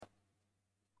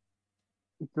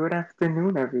Good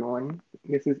afternoon, everyone.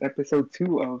 This is episode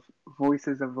 2 of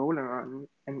Voices of Voleron,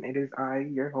 and it is I,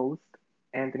 your host,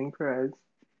 Anthony Perez,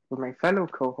 with my fellow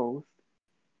co host.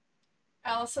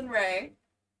 Allison Ray.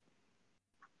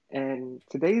 And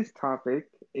today's topic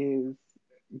is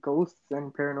ghosts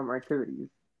and paranormal activities.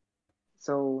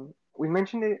 So, we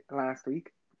mentioned it last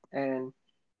week, and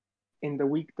in the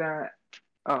week that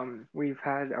we've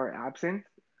had our absence,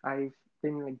 I've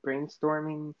been like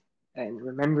brainstorming and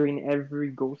remembering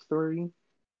every ghost story.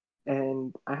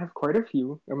 And I have quite a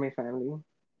few in my family.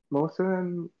 Most of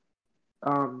them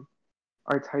um,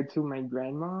 are tied to my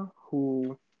grandma,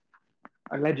 who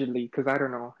allegedly, because I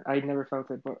don't know, I never felt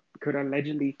it, but could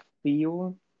allegedly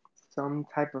feel some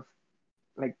type of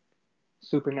like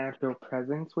supernatural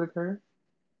presence with her.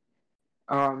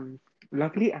 Um,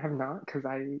 Luckily, I have not, because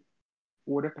I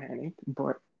would have panicked.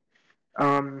 But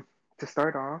um, to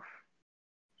start off,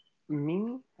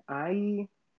 me, I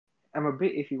am a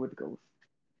bit iffy with ghosts.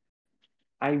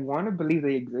 I want to believe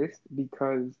they exist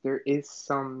because there is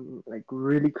some like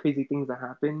really crazy things that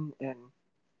happen, and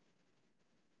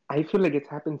I feel like it's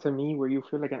happened to me where you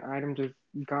feel like an item just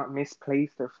got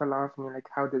misplaced or fell off, and you're like,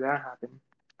 how did that happen?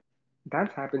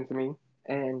 That's happened to me,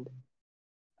 and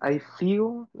I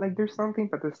feel like there's something,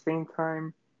 but at the same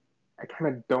time, I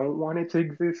kind of don't want it to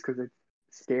exist because it's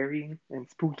scary and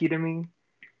spooky to me.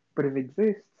 But if it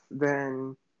exists,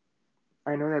 then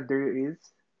I know that there is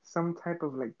some type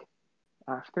of like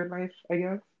afterlife, I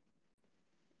guess,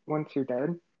 once you're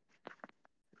dead.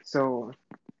 So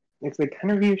it's like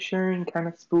kind of reassuring, kind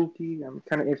of spooky. I'm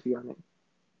kind of iffy on it.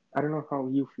 I don't know how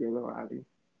you feel though, Ali.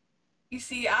 You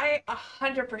see, I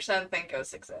 100% think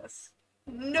ghosts exist.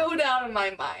 No doubt in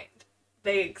my mind,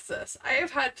 they exist. I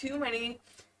have had too many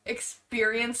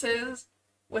experiences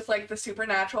with like the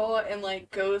supernatural and like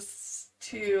ghosts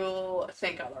to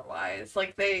think otherwise.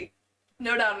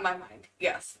 No doubt in my mind,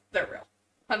 yes, they're real.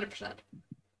 100%.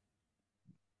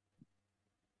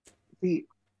 See,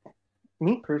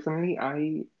 me personally,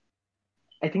 I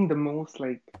think the most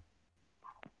like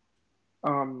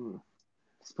um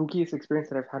spookiest experience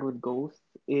that I've had with ghosts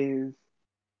is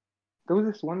there was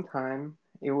this one time.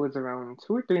 It was around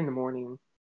 2 or 3 in the morning,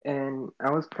 and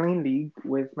I was playing League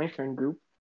with my friend group,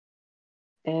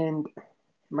 and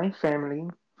my family,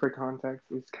 for context,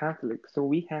 is Catholic, so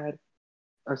we had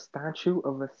a statue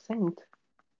of a saint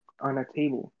on a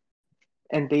table,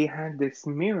 and they had this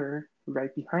mirror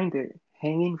right behind it,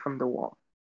 hanging from the wall.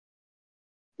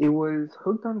 It was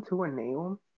hooked onto a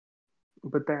nail,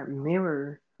 but that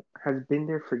mirror has been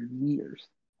there for years.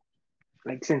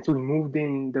 Like since we moved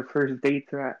in the first day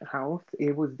to that house,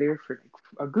 it was there for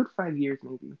like a good 5 years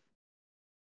maybe.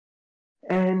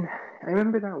 And I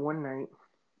remember that one night,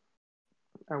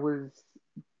 I was,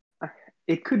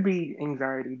 it could be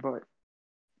anxiety, but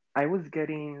I was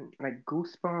getting like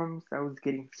goosebumps. I was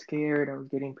getting scared. I was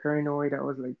getting paranoid. I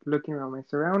was like looking around my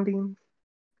surroundings.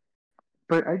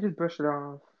 But I just brushed it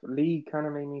off. Lee kind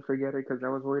of made me forget it because I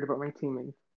was worried about my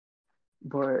teammates.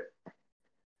 But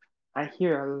I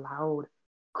hear a loud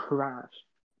crash,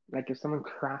 like if someone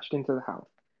crashed into the house.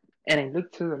 And I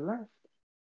look to the left,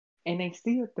 and I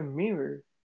see that the mirror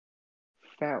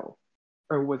fell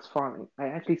or was falling. I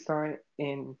actually saw it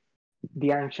in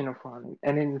the action of falling,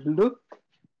 and it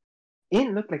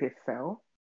looked like it fell.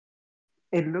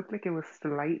 It looked like it was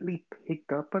slightly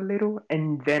picked up a little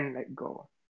and then let go.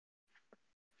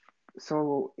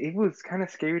 So it was kind of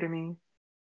scary to me.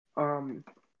 Um,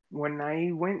 when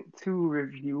I went to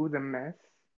review the mess,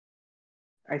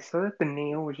 I saw that the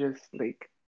nail was just like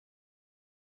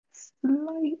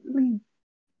slightly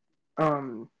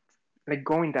um like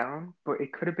going down, but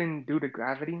it could have been due to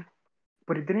gravity.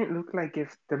 But it didn't look like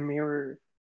if the mirror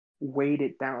weighed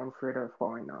it down for it to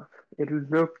fall enough. It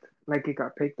looked like it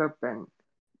got picked up and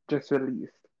just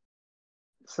released.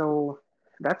 So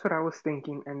that's what I was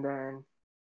thinking. And then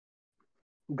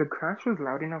the crash was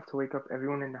loud enough to wake up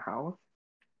everyone in the house.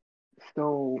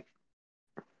 So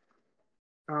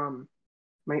um,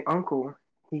 my uncle,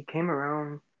 he came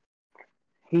around.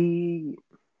 He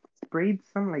sprayed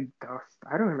some like dust.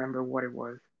 I don't remember what it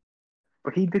was,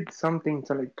 but he did something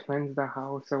to like cleanse the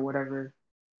house or whatever.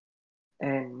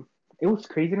 And it was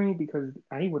crazy to me because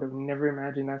I would have never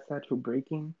imagined that statue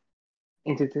breaking.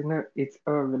 And it's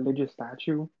a religious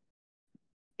statue.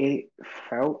 It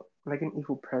felt like an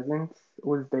evil presence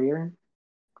was there.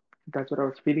 That's what I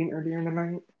was feeling earlier in the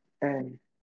night. And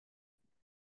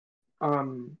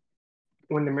um,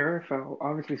 when the mirror fell,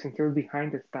 obviously since it was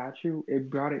behind the statue, it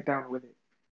brought it down with it.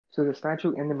 So the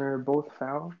statue and the mirror both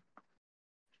fell,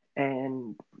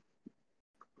 and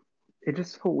it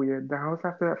just felt weird. The house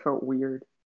after that felt weird,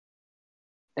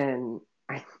 and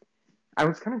I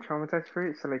was kind of traumatized for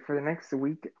it. So like for the next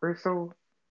week or so,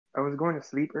 I was going to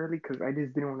sleep early because I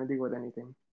just didn't want to deal with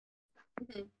anything.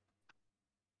 Mhm.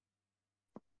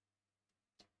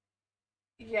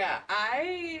 Yeah,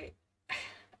 I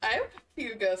have a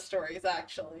few ghost stories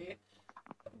actually,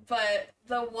 but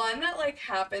the one that like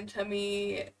happened to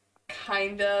me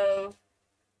kind of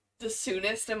the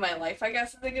soonest in my life, I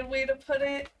guess is a good way to put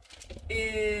it,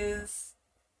 is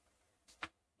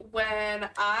when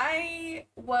I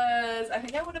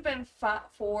think I would have been 4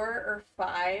 or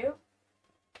 5,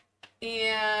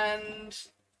 and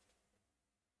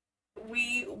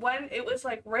when it was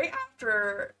like right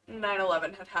after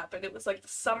 9/11 had happened. It was like the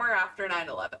summer after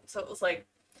 9/11. So it was like,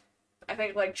 I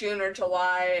think like June or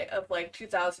July of like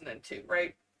 2002,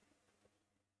 right?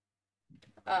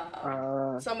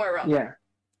 Uh, Somewhere around there.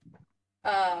 yeah.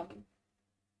 Um,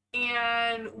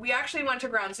 and we actually went to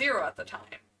ground zero at the time.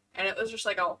 And it was just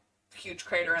like a huge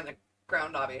crater in the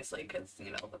ground, obviously, because,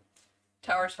 the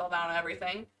towers fell down and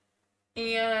everything.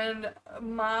 And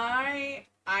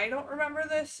I don't remember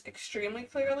this extremely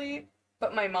clearly,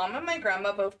 but my mom and my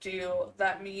grandma both do,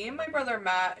 that me and my brother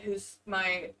Matt, who's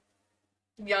my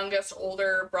youngest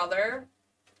older brother,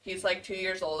 he's like 2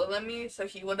 years older than me, so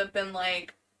he would have been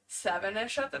like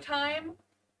 7-ish at the time,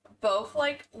 both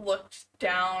like looked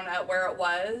down at where it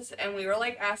was, and we were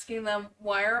like asking them,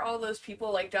 why are all those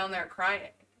people like down there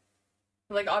crying?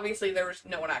 Like, obviously there was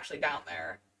no one actually down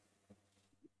there.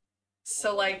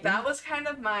 So like that was kind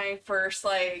of my first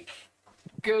like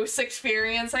ghost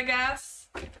experience, I guess.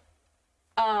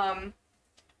 Um,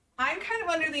 I'm kind of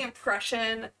under the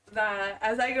impression that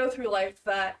as I go through life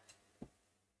that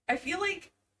I feel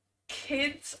like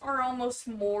kids are almost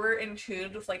more in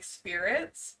tune with like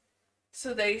spirits,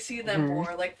 so they see them Hmm.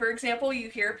 more. Like, for example, you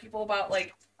hear people about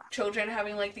like children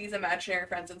having like these imaginary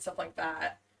friends and stuff like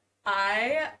that.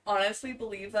 I honestly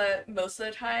believe that most of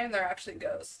the time they're actually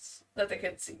ghosts that the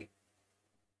kids see,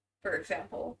 for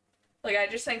example. Like, I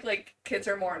just think like kids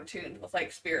are more in tune with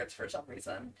like spirits for some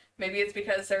reason. Maybe it's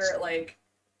because they're like,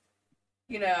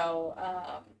 you know,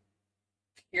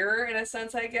 pure in a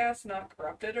sense, I guess, not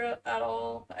corrupted at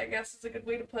all, I guess is a good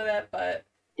way to put it. But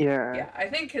Yeah. yeah, I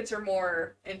think kids are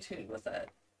more in tune with it.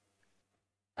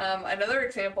 Another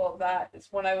example of that is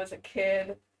when I was a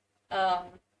kid, um,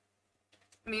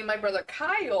 me and my brother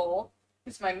Kyle,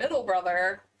 who's my middle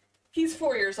brother, he's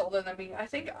 4 years older than me. I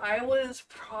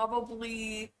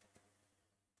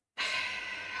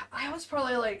was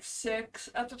probably like 6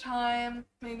 at the time,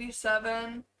 maybe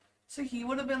 7. So he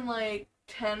would have been like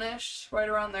 10-ish, right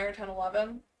around there, 10,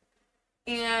 11.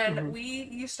 And Hmm. we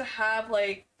used to have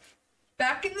like,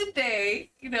 back in the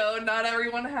day, not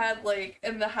everyone had like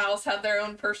in the house had their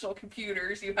own personal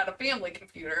computers. You had a family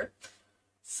computer.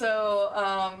 So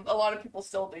a lot of people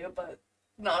still do, but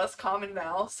not as common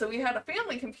now. So we had a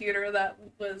family computer that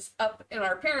was up in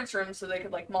our parents' room so they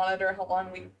could like monitor how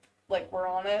long we like were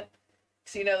on it.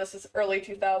 So this is early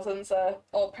 2000s.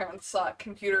 All parents thought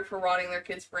computers were rotting their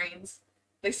kids' brains.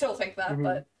 They still think that, Hmm.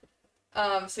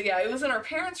 but so yeah, it was in our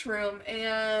parents' room,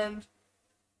 and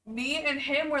me and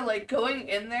him were like going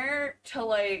in there to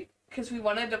like, because we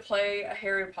wanted to play a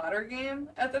Harry Potter game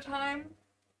at the time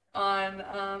on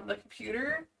the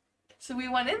computer. So we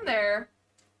went in there,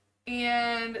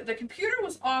 and the computer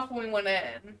was off when we went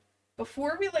in.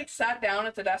 Before we like sat down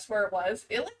at the desk where it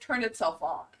like turned itself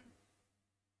on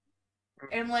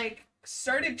and like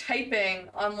started typing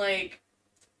on like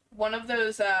one of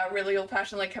those really old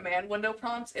fashioned like command window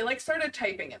prompts. It like started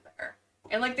typing in there,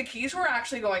 and like the keys were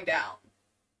actually going down.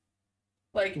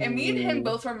 Like, and me and him Mm.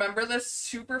 both remember this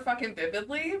super fucking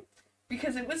vividly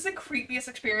because it was the creepiest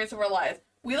experience of our lives.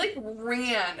 We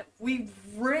ran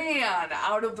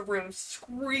out of the room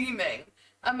screaming.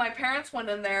 And my parents went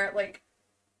in there, like,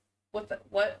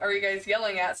 what are you guys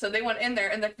yelling at? So they went in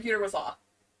there and the computer was off.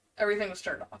 Everything was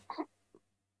turned off.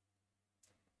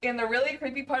 And the really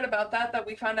creepy part about that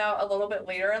we found out a little bit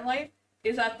later in life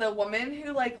is that the woman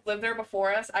who like lived there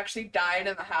before us actually died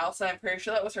in the house, and I'm pretty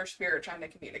sure that was her spirit trying to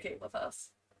communicate with us,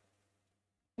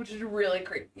 which is really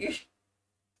creepy.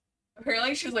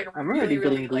 Apparently, she was like a I'm really, already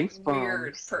really getting like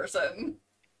weird goosebumps. person.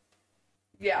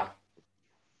 Yeah.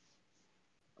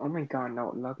 Oh my God,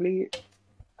 no. Luckily,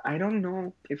 I don't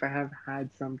know if I have had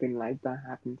something like that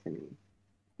happen to me.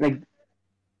 Like,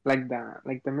 like that.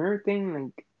 Like the mirror thing,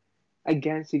 like, I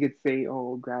guess you could say,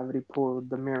 oh, gravity pulled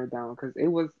the mirror down because it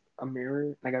was a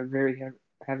mirror, like a very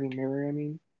heavy mirror, I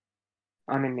mean,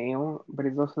 on a nail, but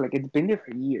it's also like it's been there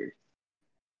for years.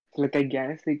 So, like, I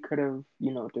guess they could have,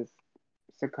 just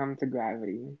succumbed to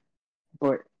gravity.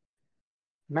 But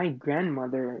my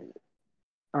grandmother,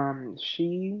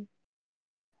 she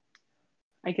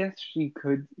I guess you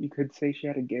could say she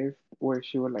had a gift where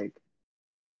she would like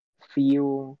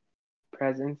feel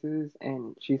presences,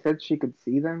 and she said she could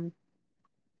see them,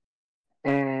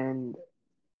 and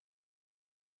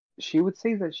she would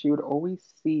say that she would always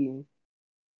see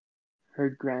her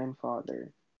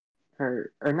grandfather,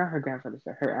 her or not her grandfather,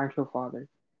 sorry, her actual father,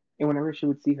 and whenever she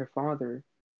would see her father,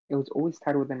 it was always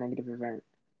tied with a negative event.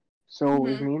 So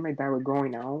if Mm-hmm. me and my dad were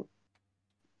going out,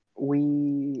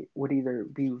 we would either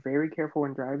be very careful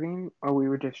when driving, or we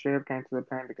would just straight up cancel the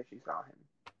plan because she saw him.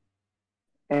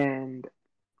 And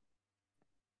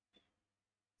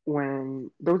when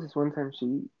there was this one time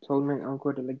she told my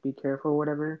uncle to like be careful or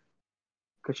whatever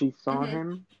because she saw Mm-hmm.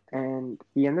 him and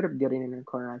he ended up getting in a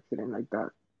car accident like that.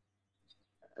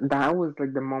 That was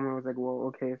like the moment I was like, well,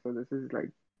 okay, so this is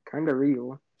like kind of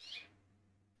real.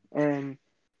 And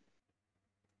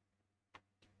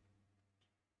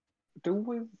there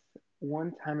was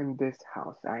one time in this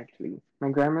house actually, my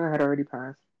grandmother had already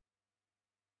passed.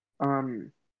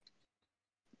 Um,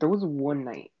 there was one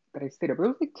night that I stayed up. It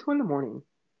was like 2 in the morning,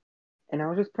 and I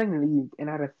was just playing League, and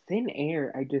out of thin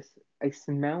air, I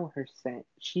smell her scent.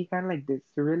 She had like this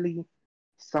really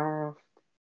soft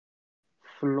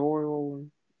floral.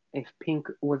 If pink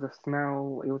was a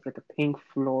smell, it was like a pink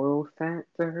floral scent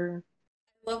to her.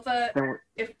 Love that Then,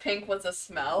 if pink was a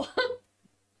smell.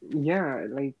 yeah,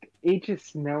 like it just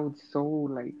smelled so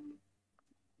like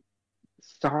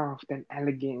soft and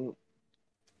elegant,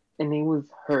 and it was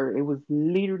her. It was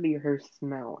literally her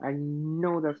smell. I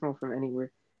know that smell from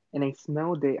anywhere, and I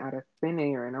smelled it out of thin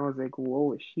air, and I was like,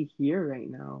 "Whoa, is she here right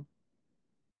now?"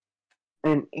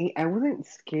 And I wasn't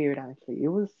scared actually. It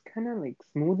was kind of like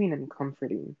smoothing and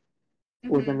comforting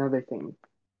was Mm-hmm. another thing.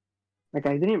 Like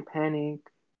I didn't panic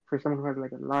for someone who has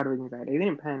like a lot of anxiety. I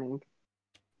didn't panic.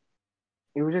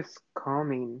 It was just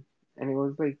calming and it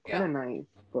was like kind Yeah. of nice.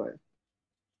 But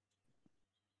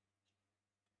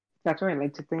that's why I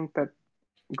like to think that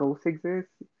ghosts exist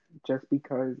just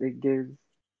because it gives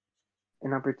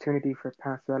an opportunity for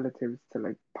past relatives to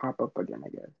like pop up again, I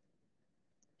guess.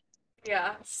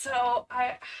 Yeah. So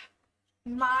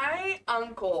my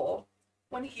uncle,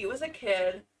 when he was a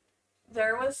kid,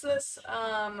 there was this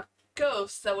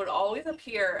ghost that would always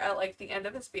appear at like the end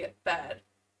of his bed,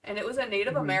 and it was a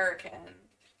Native Hmm. American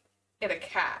and a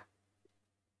cat,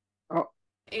 Oh,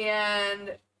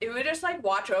 and it would just like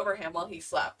watch over him while he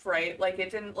slept, right? Like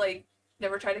it didn't like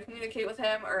never try to communicate with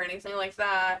him or anything like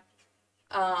that.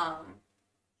 Um,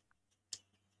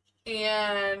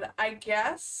 and I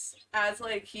guess as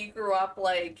like he grew up,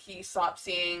 like he stopped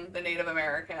seeing the Native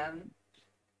American,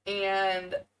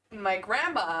 and my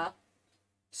grandma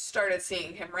started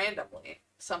seeing him randomly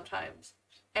sometimes.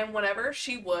 And whenever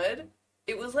she would,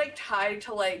 it was like tied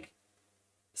to like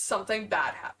something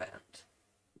bad happened.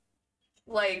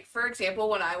 Like, for example,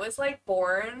 when I was like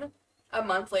born a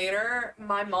month later,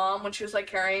 my mom, when she was like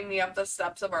carrying me up the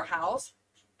steps of our house,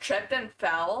 tripped and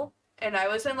fell. And I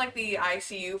was in like the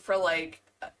ICU for like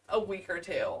a week or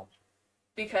two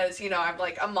because, you know, I'm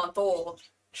like a month old,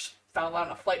 just fell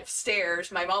down a flight of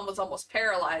stairs. My mom was almost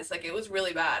paralyzed. Like, it was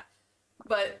really bad.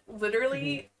 But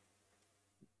hmm. literally,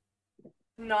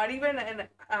 not even an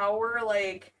hour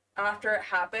like after it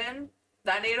happened,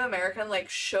 that Native American like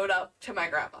showed up to my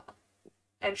grandma,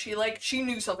 and she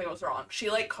knew something was wrong. She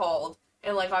like called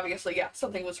and like obviously yeah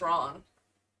something was wrong.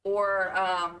 Or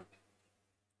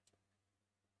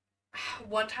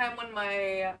one time when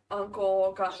my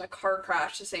uncle got in a car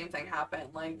crash, the same thing happened.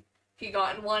 Like he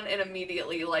got in one and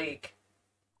immediately like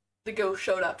the ghost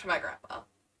showed up to my grandma.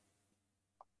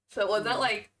 So it wasn't Yeah,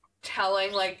 like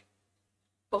telling like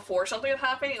before something was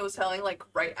happening. It was telling like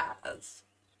right as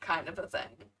kind of a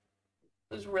thing.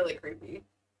 It was really creepy.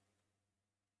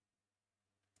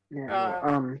 yeah. No.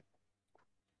 Um,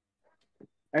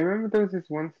 I remember there was this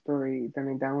one story that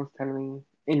my dad was telling me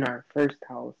in our first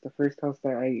house, the first house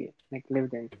that I like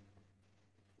lived in.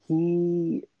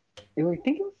 He, I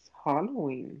think it was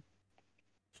Halloween.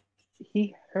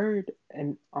 He heard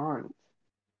an aunt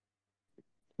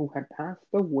who had passed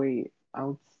away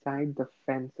outside the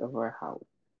fence of our house.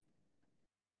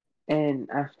 And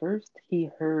at first, he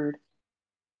heard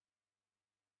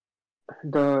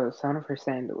the sound of her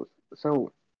sandals.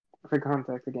 So, for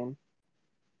context again,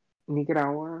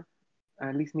 Nicaragua,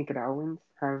 at least Nicaraguans,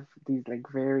 have these like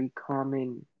very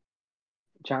common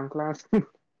chanclas,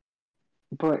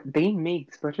 but they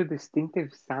make such a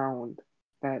distinctive sound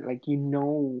that like you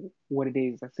know what it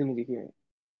is as soon as you hear it.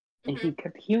 And he mhm,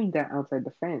 kept hearing that outside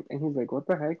the fence, and he's like, "What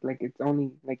the heck? Like it's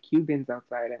only like Cubans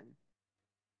outside, and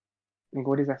like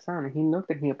what is that sound?" And he looked,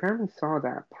 and he apparently saw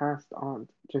that past aunt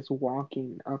just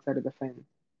walking outside of the fence.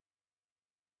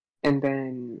 And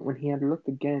then when he had looked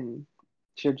again,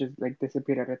 She'll just like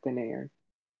disappear out of thin air.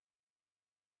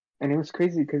 And it was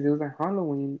crazy because it was at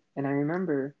Halloween, and I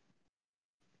remember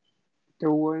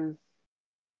there was.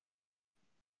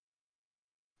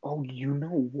 Oh, you know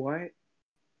what?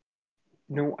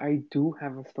 No, I do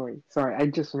have a story. Sorry, I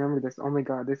just remembered this. Oh my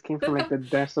God, this came from like the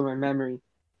depths of my memory.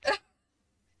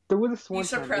 There was this You one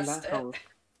time in suppressed that it. house.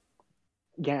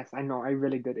 Yes, I know, I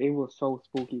really did. It was so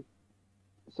spooky.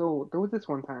 So there was this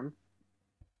one time.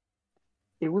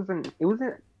 It was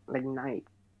at like night,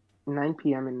 9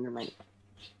 p.m. in the night.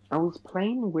 I was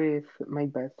playing with my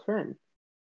best friend.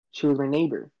 She was my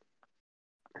neighbor.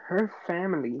 Her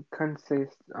family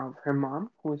consists of her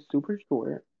mom, who was super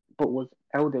short but was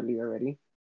elderly already,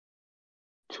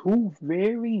 two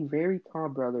very, very tall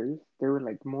brothers. They were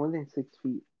like more than 6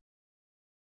 feet.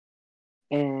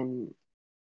 And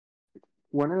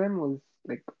one of them was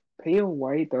like pale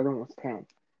white, the other one was tan.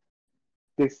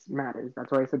 This matters.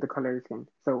 That's why I said the color of skin.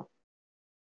 So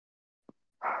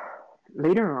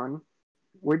later on,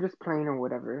 we're just playing or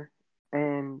whatever,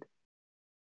 and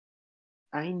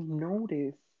I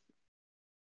notice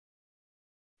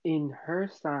in her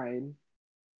side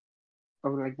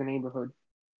of like the neighborhood,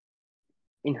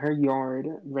 in her yard,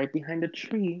 right behind a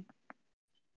tree,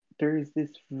 there is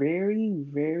this very,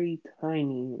 very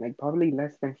tiny, like probably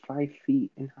less than 5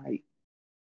 feet in height,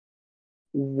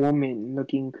 woman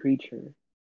looking creature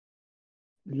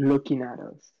looking at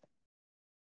us.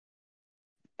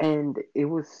 And it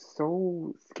was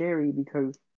so scary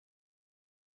because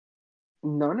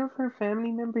none of her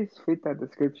family members fit that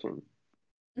description.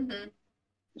 Hmm.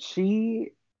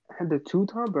 She had the two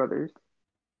tall brothers.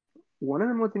 One of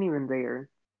them wasn't even there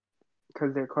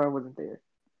because their car wasn't there.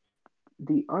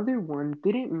 The other one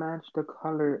didn't match the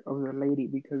color of the lady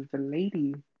because the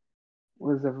lady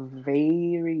was a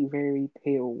very, very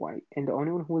pale white, and the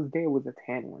only one who was there was a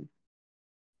tan one.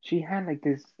 She had like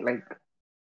this like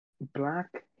black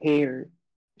hair.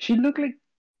 She looked like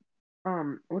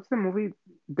what's the movie?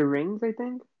 The Rings, I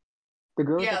think. The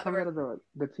girl that Yeah, comes out of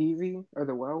the TV or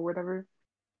the well, whatever.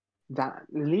 That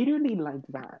literally like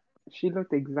that. She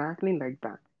looked exactly like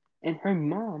that. And her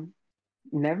mom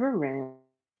never ran,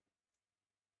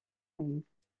 and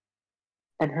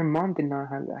her mom did not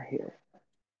have that hair.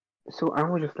 So I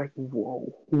was just like,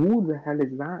 whoa, who the hell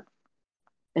is that?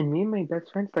 And me and my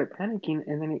best friend start panicking,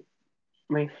 and then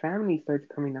my family starts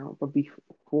coming out. But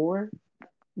before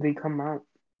they come out,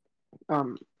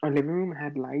 our living room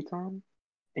had lights on,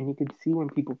 and you could see when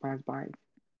people pass by.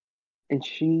 And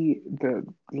the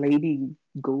lady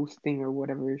ghosting or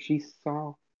whatever, she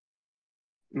saw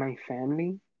my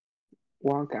family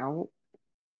walk out,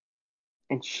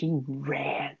 and she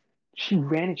ran. She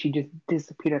ran and she just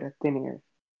disappeared out of thin air.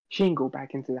 She didn't go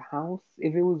back into the house.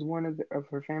 If it was one of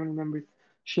her family members,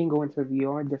 she didn't go into the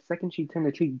yard. The second she turned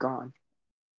the tree, gone.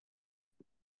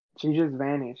 She just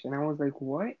vanished. And I was like,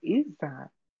 what is that?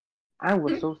 I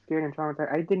was so scared and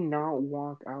traumatized. I did not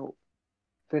walk out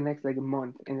for the next like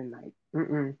month in the night.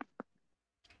 Mm-mm.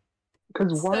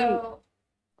 Because why? so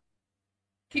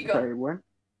keep going. Sorry, what?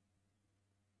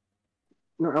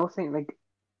 No, I was saying like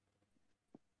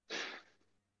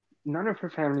none of her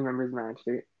family members matched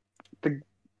it.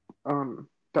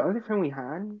 The other friend we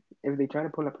had, if they tried to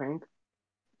pull a prank,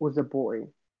 was a boy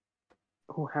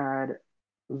who had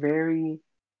very,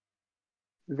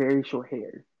 very short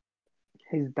hair.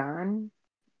 His dad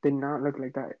did not look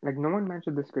like that. Like no one matched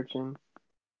the description.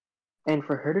 And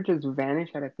for her to just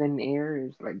vanish out of thin air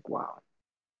is like wow.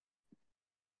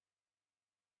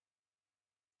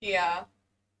 Yeah.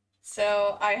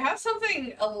 So I have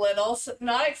something a little,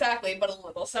 not exactly, but a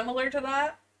little similar to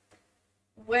that.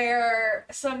 Where,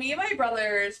 so me and my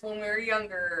brothers, when we were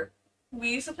younger,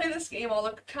 we used to play this game all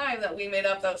the time that we made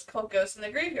up that was called Ghosts in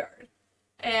the Graveyard.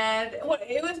 And what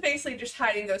it was basically just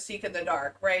hide and go seek in the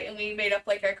dark, right? And we made up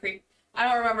like a creep. I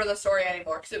don't remember the story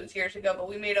anymore because it was years ago, but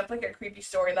we made up like a creepy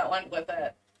story that went with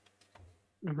it.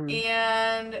 Hmm.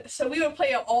 And so we would play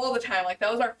it all the time. Like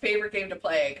that was our favorite game to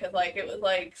play because like it was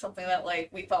like something that like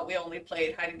we thought we only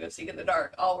played hide and go seek in the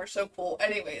dark. Oh, we're so cool.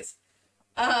 Anyways,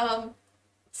 um,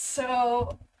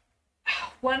 so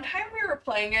one time we were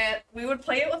playing it, we would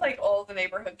play it with like all the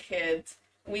neighborhood kids.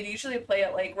 We'd usually play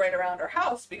it like right around our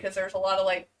house because there's a lot of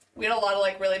like we had a lot of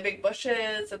like really big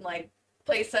bushes and like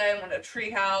playset and a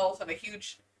tree house and a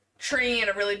huge tree and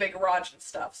a really big garage and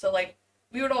stuff. So like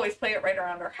we would always play it right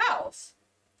around our house.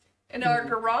 And our Hmm.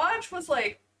 garage was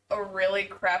like a really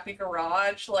crappy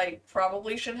garage. Like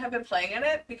probably shouldn't have been playing in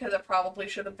it because it probably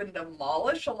should have been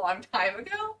demolished a long time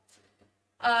ago.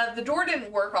 The door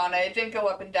didn't work on it. It didn't go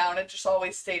up and down. It just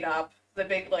always stayed up. The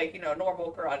big, like,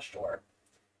 normal garage door.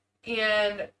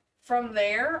 And from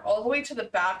there all the way to the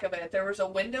back of it, there was a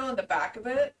window in the back of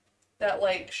it that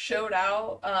like showed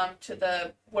out to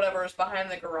the whatever was behind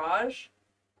the garage.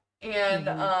 And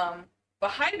Mm-hmm.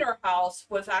 behind our house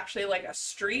was actually like a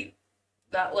street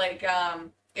that like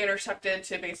intersected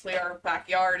to basically our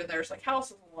backyard, and there's like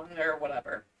houses along there or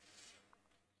whatever.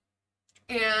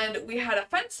 And we had a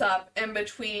fence up in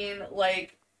between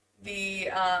like the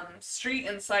street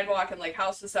and sidewalk and like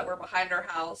houses that were behind our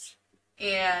house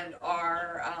and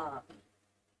our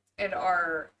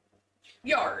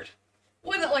yard. It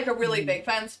wasn't like a really Mm-hmm. big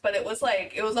fence, but it was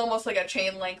almost like a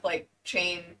chain link, like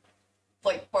chain,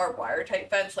 like barbed wire type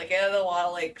fence. Like it had a lot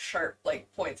of like sharp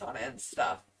like points on it and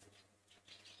stuff.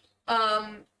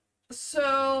 Um,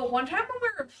 so one time when we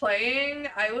were playing,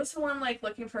 I was the one like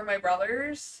looking for my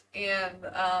brothers and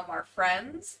our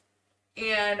friends,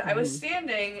 and I was Mm-hmm.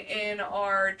 standing in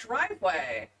our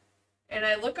driveway, and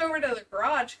I look over to the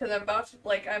garage because I'm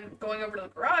going over to the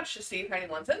garage to see if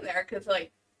anyone's in there because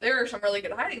like there are some really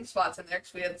good hiding spots in there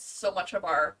because we had so much of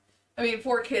our. I mean,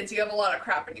 for kids, you have a lot of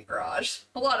crap in your garage,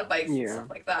 a lot of bikes and Yeah. stuff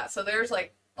like that. So there's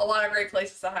like a lot of great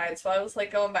places to hide. So I was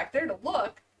like going back there to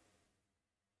look,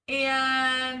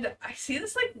 and I see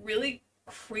this like really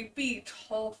creepy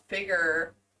tall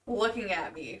figure looking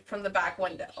at me from the back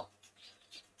window.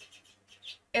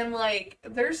 And like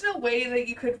there's no way that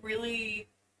you could really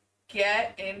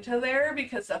get into there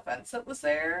because the fence that was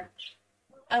there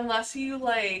unless you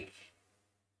like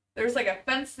there's like a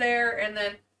fence there, and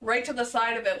then right to the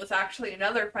side of it was actually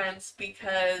another fence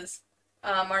because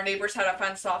our neighbors had a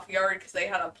fenced off yard because they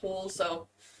had a pool. So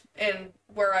in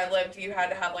where I lived, you had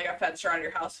to have like a fence around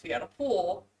your house if you had a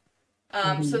pool. So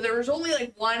Mm-hmm. there was only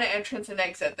like one entrance and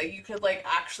exit that you could like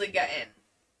actually get in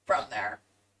from there,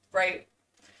 right?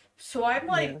 So I'm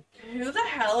like, Yeah. who the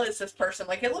hell is this person?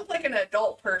 Like, it looked like an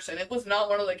adult person. It was not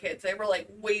one of the kids. They were like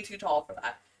way too tall for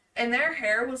that. And their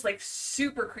hair was like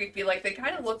super creepy. Like, they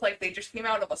kind of looked like they just came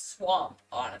out of a swamp,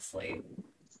 honestly.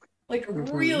 Like,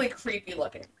 Mm-hmm. really creepy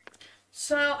looking.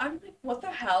 So I'm like, what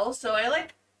the hell? So I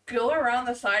like go around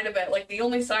the side of it, like the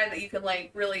only side that you can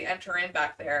like really enter in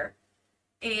back there.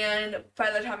 And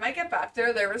by the time I get back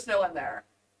there, there was no one there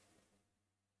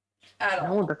at No,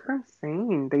 all. that's what I'm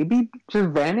saying. They be just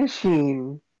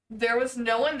vanishing. There was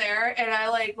no one there, and I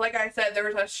like I said, there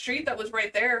was a street that was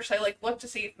right there, so I like looked to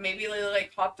see if maybe they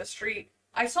like hopped the street.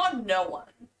 I saw no one.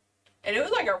 And it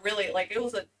was like a really like it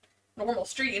was a normal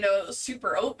street, it was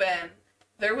super open.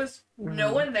 There was no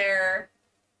Mm-hmm. one there.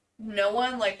 No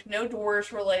one, like no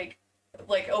doors were like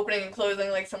opening and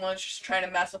closing, like someone was just trying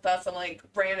to mess with us and like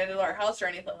ran into our house or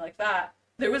anything like that.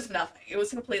 There was nothing. It was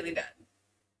completely dead.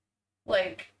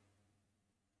 Like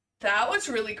that was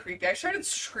really creepy. I started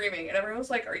screaming, and everyone was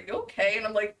like, "Are you okay?" And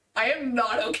I'm like, "I am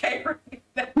not okay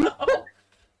right now."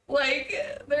 Like,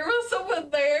 there was someone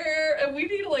there, and we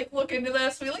need to like look into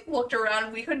this. We like looked around,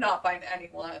 and we could not find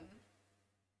anyone.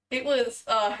 It was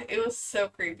so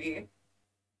creepy,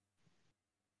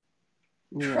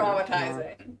 Yeah. No.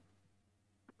 traumatizing.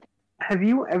 Have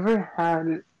you ever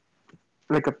had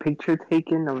like a picture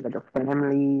taken of like a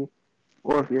family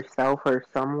or of yourself or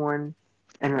someone,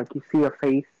 and like you see a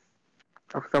face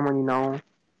of someone you know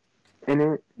in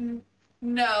it?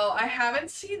 No, I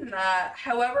haven't seen that.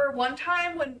 However, one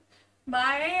time when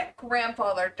my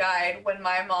grandfather died when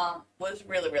my mom was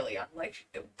really, really young, like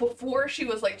before she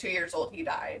was like 2 years old, he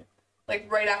died.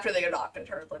 Like right after they adopted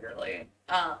her, literally.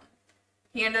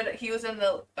 He was in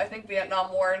the I think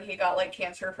Vietnam War, and he got like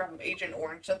cancer from Agent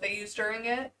Orange that they used during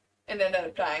it and ended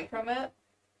up dying from it.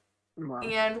 Wow.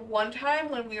 And one time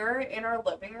when we were in our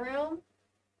living room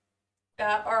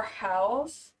at our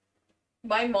house,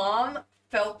 my mom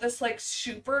felt this like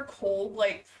super cold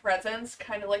like presence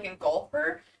kind of like engulf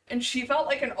her, and she felt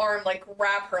like an arm like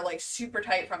grab her like super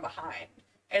tight from behind,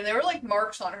 and there were like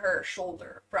marks on her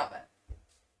shoulder from it,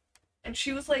 and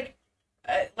she was like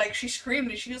she screamed,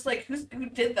 and she was like, who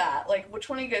did that, like which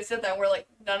one of you guys did that? And we're like,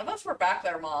 none of us were back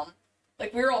there, mom.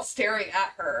 Like we were all staring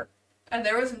at her, and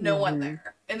there was no one Mm-hmm.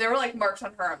 there, and there were like marks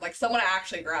on her arm, like someone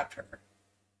actually grabbed her,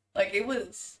 like it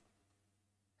was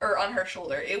or on her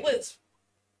shoulder. It was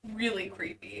really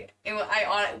creepy. And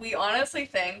we honestly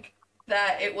think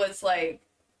that it was like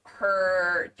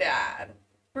her dad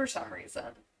for some reason.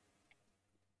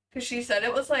 Because she said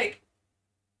it was like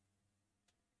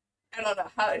I don't know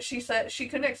how she said she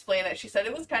couldn't explain it. She said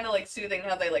it was kind of like soothing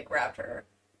how they like grabbed her.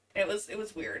 It was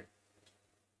weird.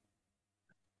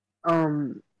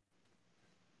 Um,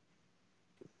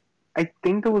 I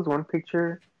think there was one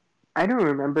picture. I don't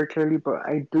remember clearly, but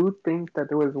I do think that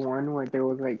there was one where there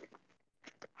was like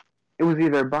it was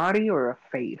either a body or a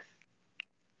face,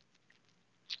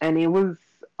 and it was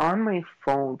on my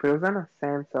phone, but it was on a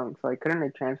Samsung, so I couldn't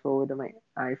like transfer over to my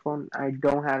iPhone. I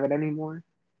don't have it anymore,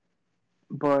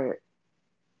 but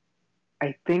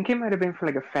I think it might have been for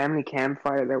like a family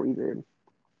campfire that we did,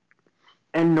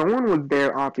 and no one was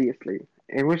there. Obviously,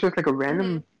 it was just like a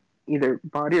Hmm. random either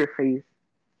body or face.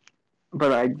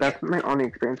 But like Yeah. that's my only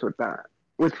experience with that.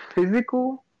 With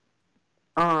physical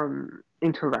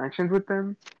interactions with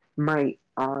them, my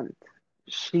aunt,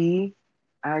 she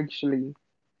actually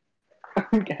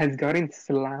has gotten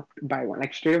slapped by one,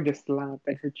 like straight up just slapped,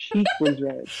 and her cheek was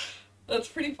red. That's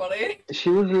pretty funny. She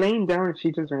was laying down and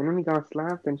she just randomly got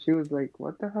slapped, and she was like,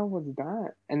 "What the hell was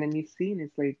that?" And then you see, and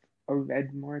it's like a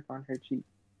red mark on her cheek.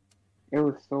 It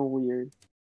was so weird.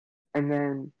 And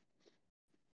then,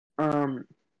 um,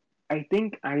 I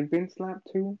think I've been slapped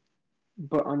too,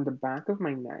 but on the back of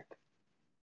my neck.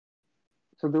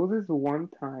 So there was this one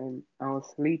time I was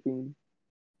sleeping,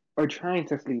 or trying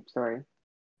to sleep, sorry,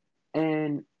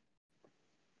 and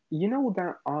you know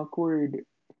that awkward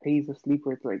phase of sleep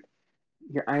where it's like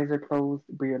your eyes are closed,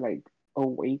 but you're like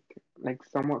awake, like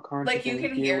somewhat Like conscious, you and you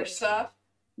can hear hear what. stuff.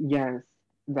 Yes,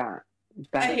 that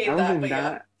I that I hate was that, in but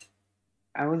yeah. that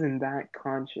I was in that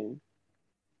conscious,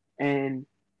 and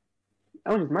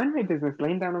I was just minding my business,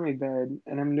 laying down on my bed,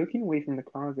 and I'm looking away from the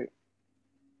closet,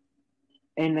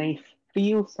 and I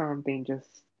feel something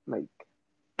just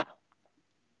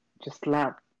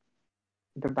slap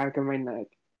the back of my neck,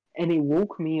 and it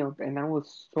woke me up, and I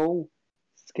was so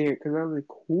scared because I was like,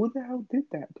 "Who the hell did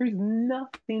that?" There's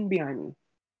nothing behind me,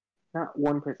 not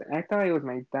one person. I thought it was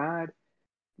my dad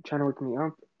trying to wake me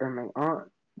up, or my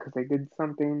aunt because I did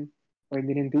something or I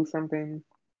didn't do something.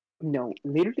 No,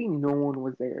 literally no one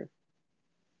was there.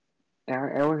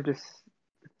 And I was just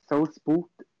so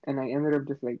spooked, and I ended up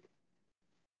just like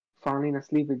falling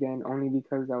asleep again, only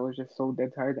because I was just so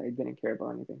dead tired that I didn't care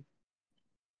about anything.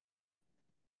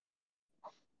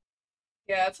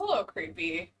 Yeah, it's a little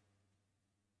creepy.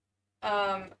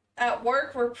 At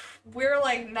work, we're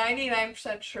like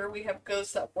 99% sure we have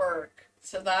ghosts at work,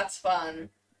 so that's fun.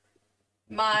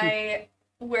 My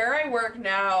Where I work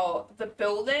now, the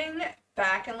building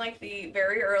back in like the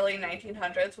very early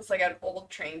 1900s was like an old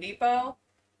train depot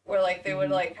where like they would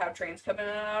Hmm. like have trains come in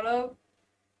and out of.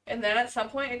 And then at some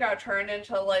point it got turned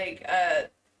into like a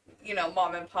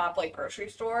mom and pop like grocery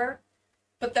store.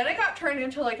 But then it got turned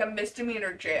into like a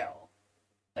misdemeanor jail.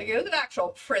 Like it was an actual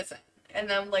prison. And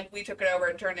then like we took it over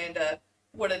and turned it into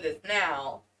what it is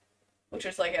now, which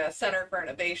is like a center for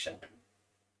innovation.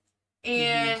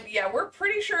 Hmm. And yeah, we're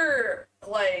pretty sure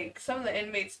like some of the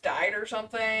inmates died or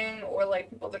something, or like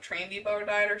people at the train depot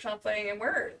died or something, and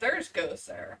there's ghosts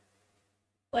there.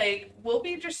 Like we'll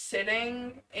be just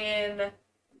sitting in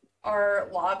our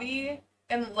lobby,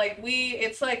 and like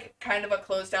it's like kind of a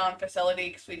closed down facility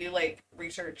because we do like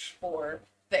research for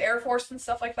the Air Force and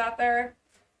stuff like that there.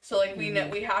 So like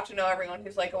Hmm. we have to know everyone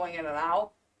who's like going in and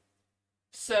out.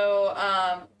 So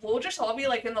we'll just all be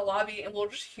like in the lobby and we'll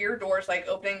just hear doors like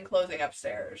opening and closing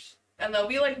upstairs. And there'll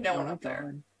be like no Oh one my up there.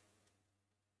 god.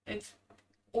 It's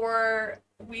or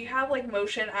we have like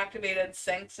motion activated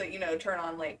sinks that turn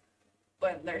on like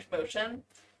when there's motion.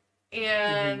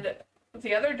 Hmm. And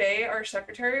the other day our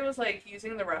secretary was like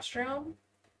using the restroom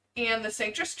and the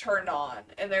sink just turned on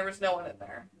and there was no one in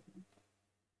there.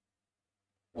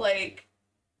 Like,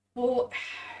 well,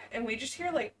 and we just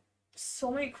hear like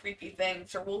so many creepy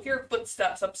things, or we'll hear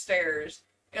footsteps upstairs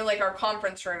in like our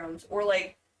conference rooms, or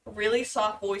like really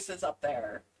soft voices up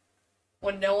there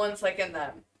when no one's like in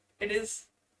them. It is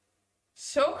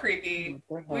so creepy.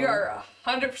 What the We hell? are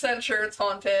 100% sure it's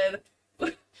haunted.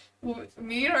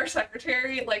 Me and our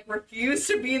secretary like refuse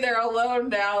to be there alone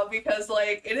now because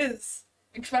like it is,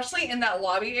 especially in that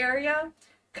lobby area,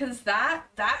 because that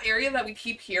area that we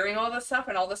keep hearing all this stuff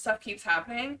and all this stuff keeps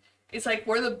happening is like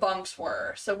where the bunks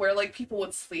were, so where like people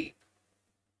would sleep.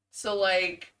 So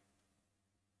like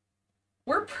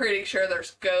we're pretty sure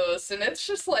there's ghosts, and it's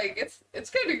just like it's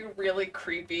gonna be really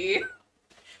creepy.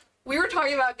 We were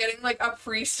talking about getting like a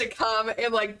priest to come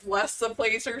and like bless the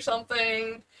place or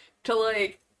something to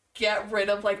like get rid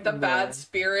of like the bad Bro.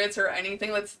 spirits or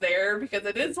anything that's there, because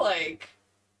it is like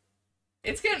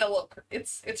it's getting a little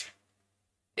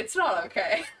it's not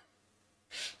okay.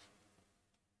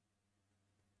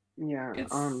 Yeah.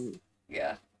 It's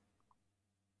yeah.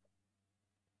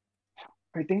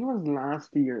 I think it was last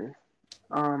year.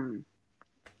 Um,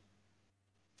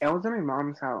 I was at my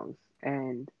mom's house,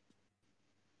 and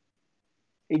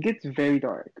it gets very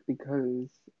dark because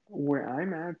where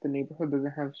I'm at, the neighborhood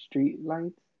doesn't have street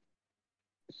lights,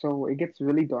 so it gets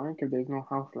really dark if there's no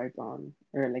house lights on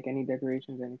or like any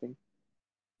decorations or anything.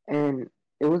 And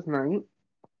it was night,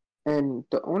 And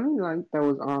the only light that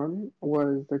was on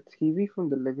was the TV from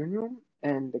the living room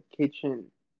and the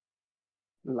kitchen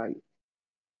light.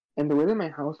 And the way that my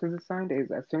house is designed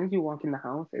is as soon as you walk in the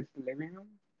house, it's the living room.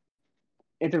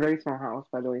 It's a very small house,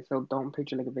 by the way, so don't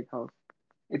picture like a big house.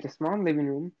 It's a small living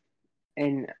room,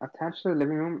 and attached to the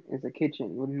living room is a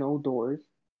kitchen with no doors.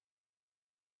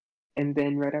 And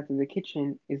then right after the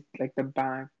kitchen is like the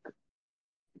back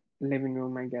living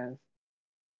room, I guess.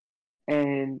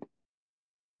 And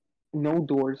no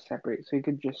doors separate, so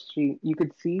you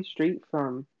could see straight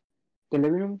from the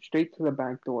living room straight to the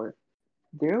back door.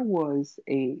 There was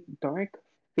a dark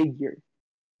figure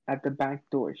at the back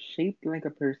door, shaped like a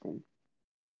person,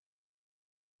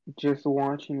 just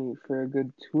watching me for a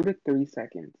good 2 to 3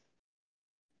 seconds.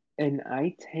 And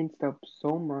I tensed up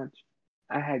so much.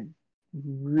 I had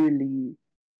really,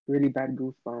 really bad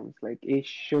goosebumps. Like it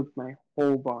shook my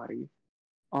whole body.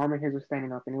 All my hairs were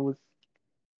standing up, and it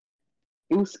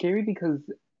was scary because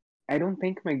I don't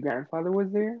think my grandfather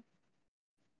was there,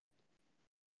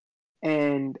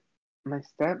 and my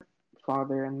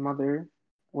stepfather and mother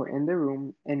were in the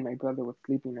room, and my brother was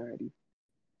sleeping already.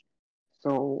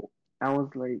 So I was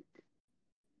like,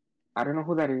 I don't know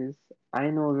who that is. I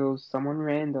know there was someone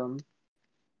random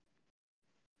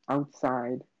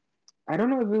outside. I don't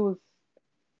know if it was.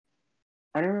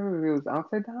 I don't remember if it was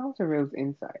outside the house or if it was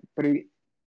inside, but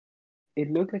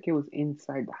it looked like it was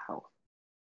inside the house,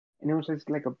 and it was just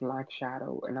like a black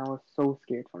shadow, and I was so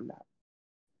scared from that.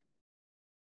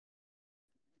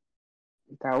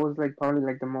 That was like probably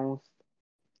like the most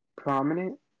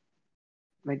prominent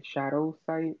like shadow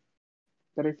sight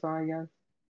that I saw, I guess.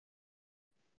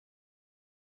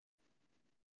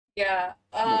 Yeah.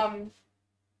 But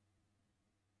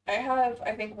I have,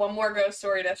 I think, one more ghost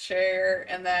story to share,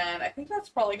 and then I think that's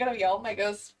probably gonna be all my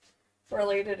ghost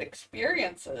related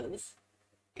experiences.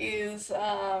 Is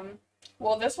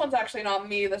well, this one's actually not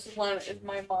me. This is one is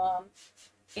my mom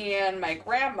and my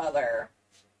grandmother,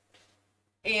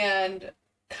 and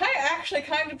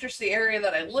kind of just the area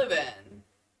that I live in.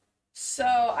 So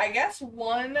I guess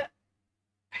I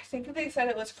think they said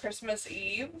it was Christmas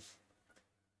Eve.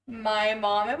 My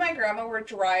mom and my grandma were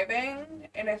driving,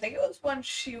 and I think it was when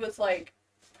she was like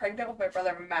pregnant with my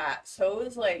brother Matt. So it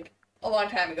was like a long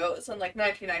time ago. It was in like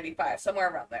 1995, somewhere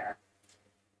around there.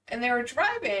 And they were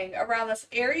driving around this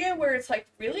area where it's like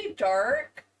really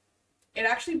dark. It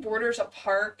actually borders a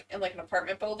park and like an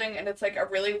apartment building, and it's like a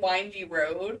really windy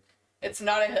road. It's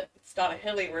not a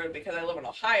hilly road because I live in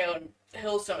Ohio and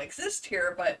hills don't exist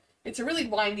here, but it's a really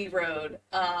windy road.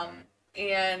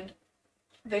 And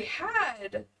they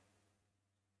had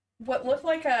what looked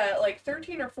like a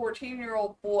 13 or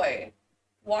 14-year-old boy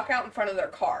walk out in front of their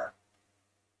car,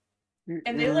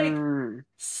 and they like mm-mm,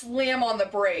 slam on the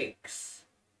brakes,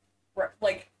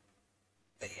 like,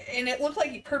 and it looked like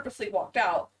he purposely walked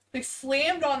out. They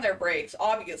slammed on their brakes,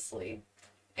 obviously,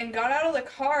 and got out of the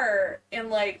car and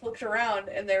like looked around,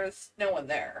 and there was no one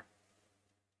there.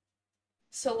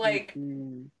 So like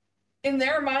mm-mm, in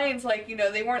their minds, like,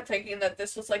 they weren't thinking that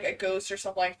this was like a ghost or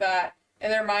something like that. In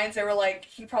their minds, they were like,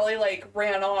 he probably like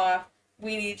ran off.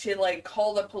 We need to like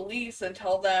call the police and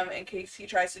tell them in case he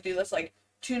tries to do this like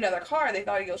to another car. They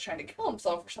thought he was trying to kill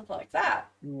himself or something like that.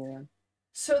 yeah.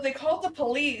 So they called the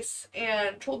police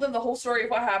and told them the whole story of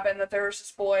what happened, that there was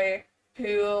this boy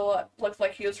who looked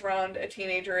like he was around a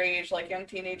teenager age, like young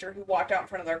teenager, who walked out in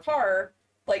front of their car,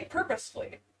 like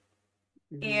purposefully.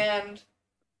 Mm-hmm. And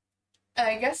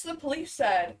I guess the police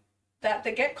said that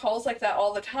they get calls like that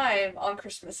all the time on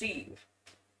Christmas Eve.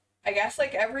 I guess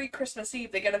like every Christmas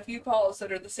Eve they get a few calls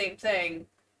that are the same thing.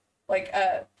 Like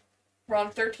a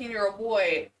around 13-year-old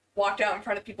boy walked out in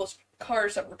front of people's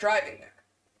cars that were driving there.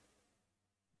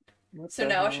 What So the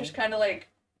now it's just hell? kind of like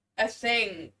a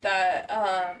thing that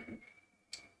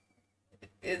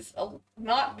is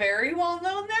not very well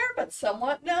known there, but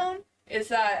somewhat known. Is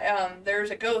that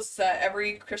there's a ghost that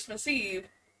every Christmas Eve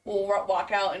will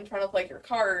walk out in front of like your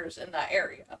cars in that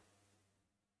area.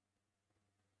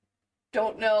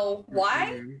 Don't know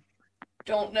why. Mm-mm.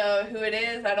 Don't know who it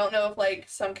is. I don't know if like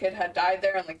some kid had died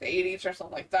there in like the 80s or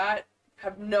something like that.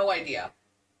 Have no idea.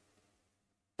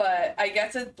 But I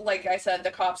guess it, like I said,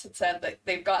 the cops had said that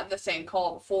they've gotten the same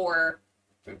call before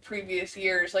from previous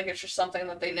years. Like it's just something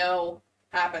that they know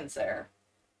happens there.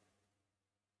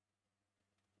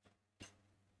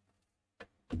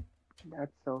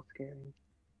 That's so scary.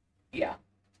 Yeah.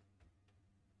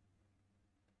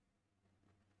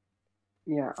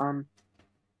 Yeah,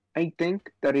 I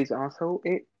think that is also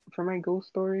it for my ghost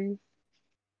stories.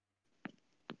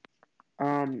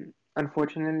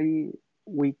 Unfortunately,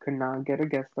 we could not get a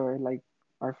guest star like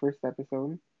our first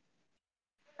episode.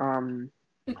 Um,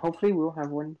 hopefully we'll have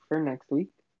one for next week.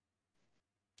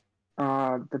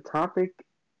 The topic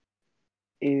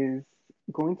is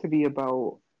going to be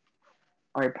about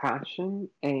our passion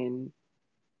and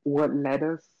what led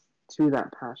us to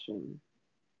that passion,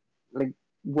 like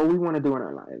what we want to do in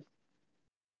our lives.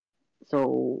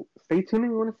 So stay tuned if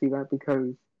you want to see that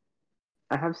because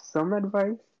I have some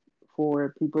advice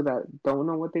for people that don't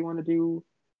know what they want to do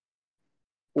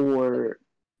or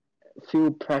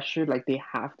feel pressured like they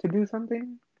have to do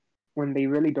something when they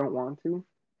really don't want to.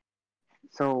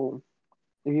 So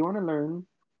if you want to learn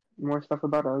more stuff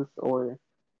about us or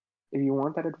if you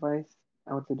want that advice,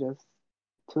 I would suggest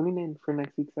tuning in for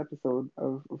next week's episode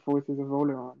of Voices of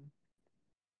Oleron.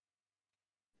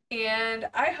 And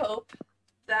I hope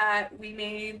that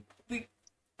we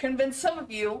convince some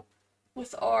of you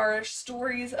with our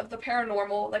stories of the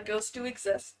paranormal that ghosts do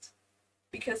exist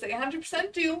because they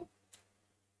 100% do.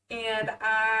 And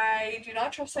I do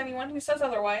not trust anyone who says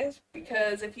otherwise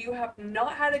because if you have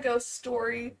not had a ghost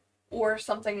story or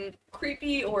something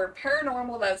creepy or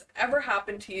paranormal that has ever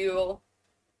happened to you,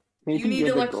 you Maybe need you're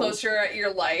to the look ghost. closer at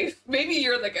your life. Maybe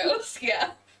you're the ghost,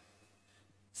 yeah.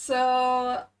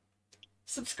 So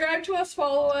subscribe to us,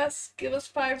 follow us, give us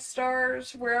 5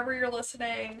 stars wherever you're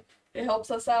listening. It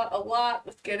helps us out a lot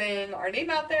with getting our name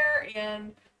out there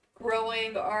and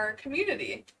growing our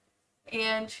community.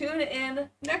 And tune in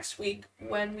next week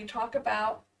when we talk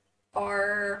about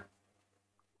our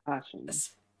Passion.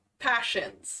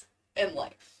 passions in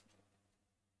life.